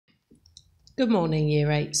Good morning,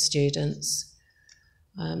 Year 8 students.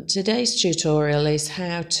 Today's tutorial is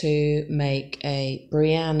how to make a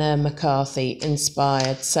Brianna McCarthy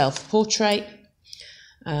inspired self-portrait.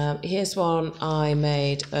 Here's one I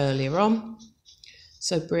made earlier on.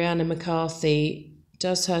 So Brianna McCarthy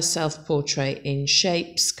does her self-portrait in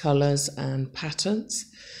shapes, colours and patterns,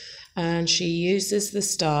 and she uses the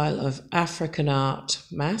style of African art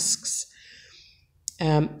masks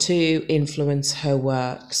to influence her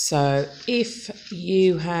work. So if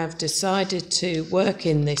you have decided to work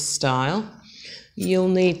in this style, you'll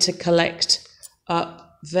need to collect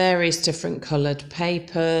up various different coloured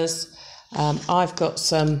papers. I've got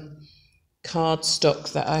some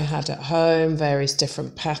cardstock that I had at home, various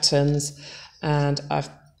different patterns, and I've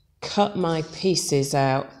cut my pieces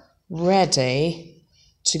out ready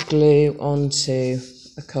to glue onto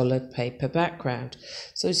a coloured paper background.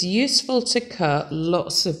 So it's useful to cut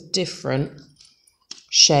lots of different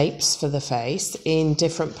shapes for the face in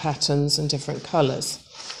different patterns and different colours.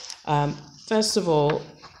 First of all,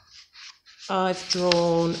 I've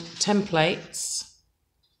drawn templates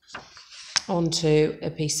onto a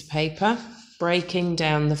piece of paper, breaking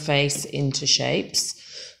down the face into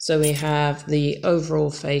shapes. So we have the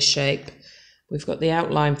overall face shape. We've got the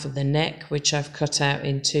outline for the neck, which I've cut out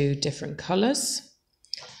in two different colours.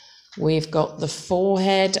 We've got the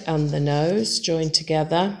forehead and the nose joined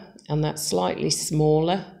together, and that's slightly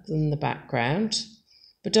smaller than the background.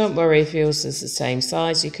 But don't worry if yours is the same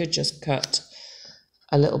size. You could just cut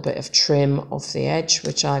a little bit of trim off the edge,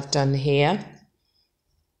 which I've done here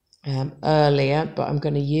earlier, but I'm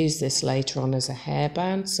going to use this later on as a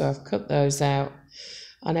hairband. So I've cut those out,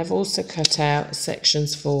 and I've also cut out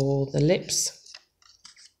sections for the lips,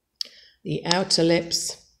 the outer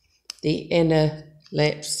lips, the inner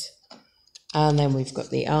lips, and then we've got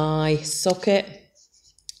the eye socket,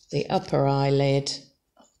 the upper eyelid,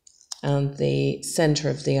 and the centre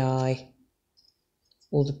of the eye,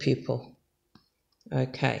 or the pupil.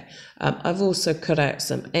 Okay, I've also cut out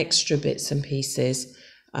some extra bits and pieces,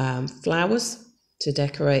 flowers to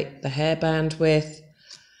decorate the hairband with,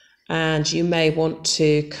 and you may want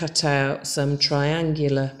to cut out some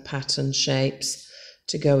triangular pattern shapes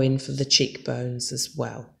to go in for the cheekbones as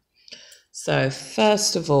well. So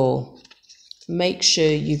first of all, make sure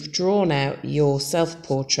you've drawn out your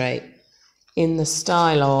self-portrait in the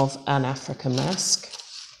style of an African mask.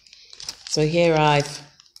 So here I've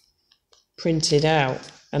printed out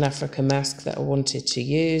an African mask that I wanted to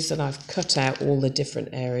use, and I've cut out all the different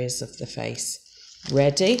areas of the face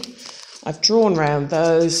ready. I've drawn around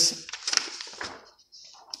those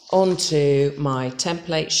onto my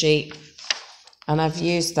template sheet, and I've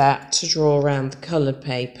used that to draw around the coloured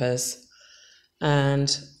papers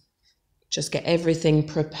and just get everything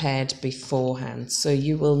prepared beforehand. So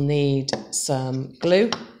you will need some glue.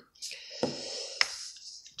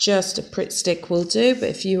 Just a Pritt stick will do, but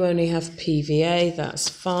if you only have PVA, that's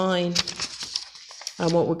fine.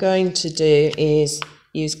 And what we're going to do is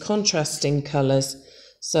use contrasting colours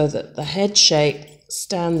so that the head shape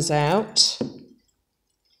stands out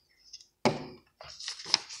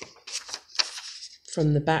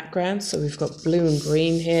from the background. So we've got blue and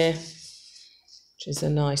green here, which is a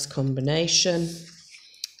nice combination.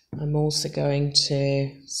 I'm also going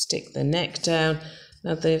to stick the neck down.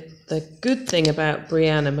 Now the good thing about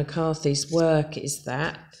Brianna McCarthy's work is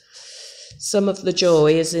that some of the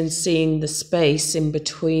joy is in seeing the space in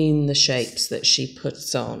between the shapes that she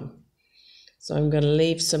puts on. So I'm going to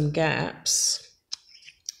leave some gaps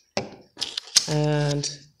and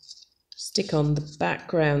stick on the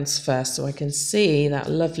backgrounds first so I can see that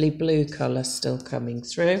lovely blue colour still coming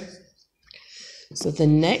through. So the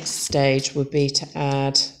next stage would be to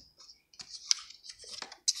add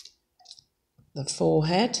the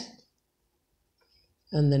forehead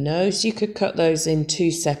and the nose. You could cut those in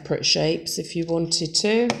two separate shapes if you wanted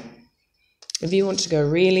to. If you want to go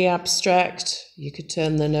really abstract, you could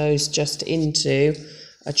turn the nose just into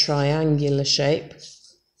a triangular shape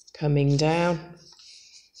coming down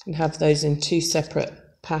and have those in two separate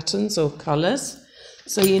patterns or colours.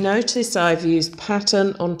 So you notice I've used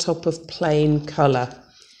pattern on top of plain colour.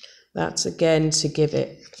 That's again to give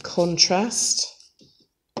it contrast.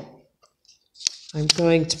 I'm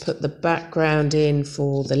going to put the background in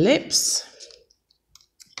for the lips.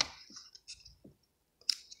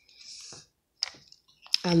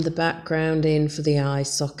 And the background in for the eye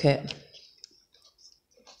socket,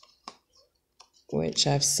 which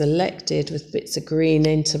I've selected with bits of green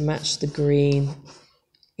in to match the green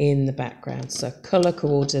in the background. So colour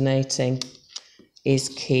coordinating is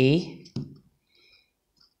key.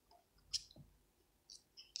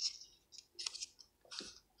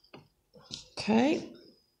 Okay,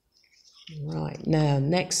 Right, now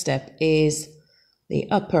next step is the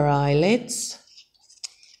upper eyelids.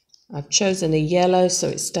 I've chosen a yellow so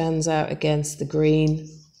it stands out against the green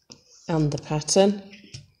and the pattern.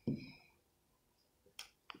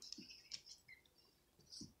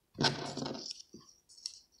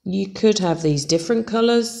 You could have these different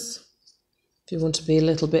colours if you want to be a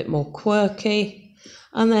little bit more quirky.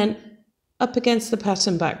 And then up against the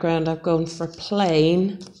pattern background, I've gone for a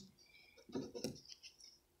plain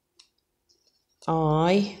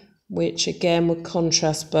eye, which again would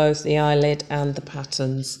contrast both the eyelid and the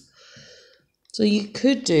patterns. So you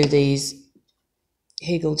could do these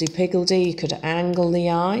higgledy-piggledy. You could angle the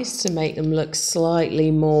eyes to make them look slightly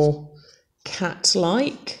more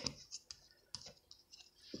cat-like.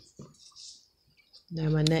 Now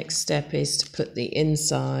my next step is to put the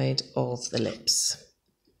inside of the lips.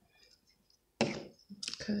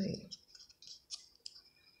 Okay.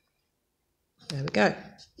 There we go.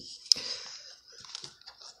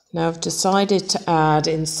 Now I've decided to add,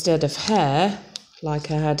 instead of hair, like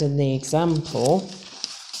I had in the example,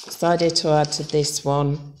 decided to add to this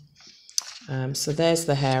one. So there's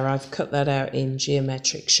the hair. I've cut that out in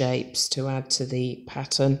geometric shapes to add to the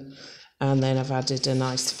pattern. And then I've added a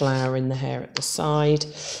nice flower in the hair at the side.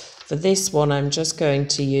 For this one, I'm just going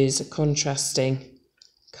to use a contrasting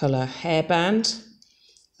colour hairband.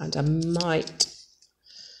 And I might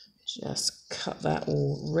just cut that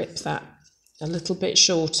or rip that a little bit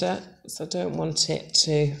shorter, so I don't want it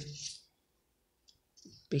to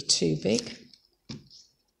be too big.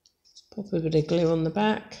 Pop a bit of glue on the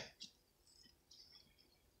back.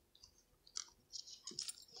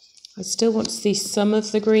 I still want to see some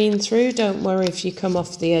of the green through. Don't worry if you come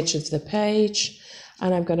off the edge of the page.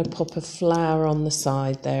 And I'm going to pop a flower on the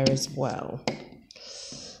side there as well.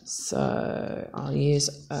 So I'll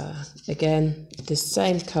use, again, the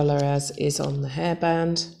same colour as is on the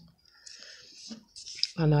hairband.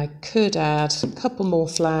 And I could add a couple more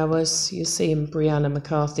flowers. You'll see in Brianna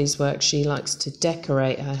McCarthy's work, she likes to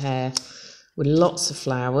decorate her hair with lots of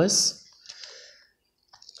flowers.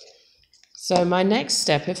 So my next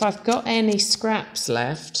step, if I've got any scraps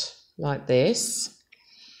left, like this,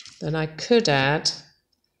 then I could add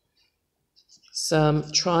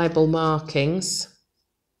some tribal markings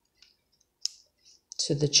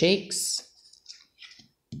to the cheeks.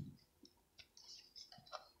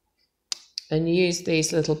 And use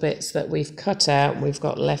these little bits that we've cut out, we've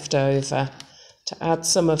got left over, to add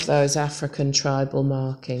some of those African tribal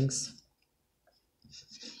markings.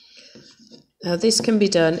 Now this can be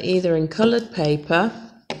done either in coloured paper,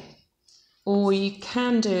 or you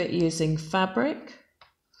can do it using fabric.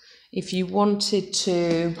 If you wanted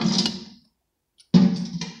to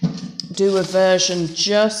do a version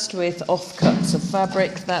just with offcuts of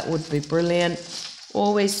fabric, that would be brilliant.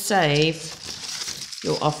 Always save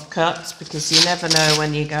your offcuts, because you never know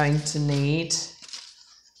when you're going to need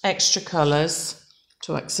extra colours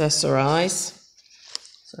to accessorise.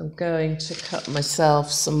 So I'm going to cut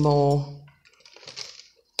myself some more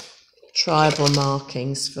tribal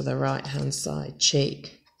markings for the right hand side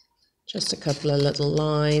cheek. Just a couple of little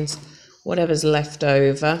lines, whatever's left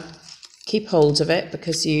over. Keep hold of it,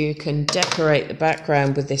 because you can decorate the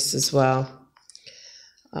background with this as well.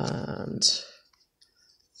 And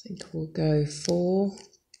I think we'll go for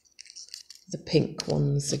the pink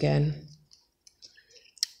ones again.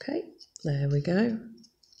 Okay, there we go.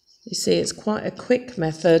 You see, it's quite a quick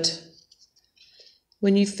method.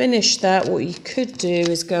 When you finish that, what you could do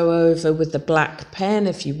is go over with the black pen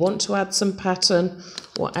if you want to add some pattern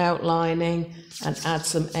or outlining and add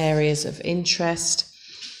some areas of interest.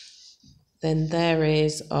 Then there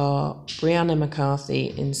is our Brianna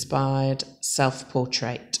McCarthy inspired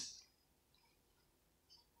self-portrait.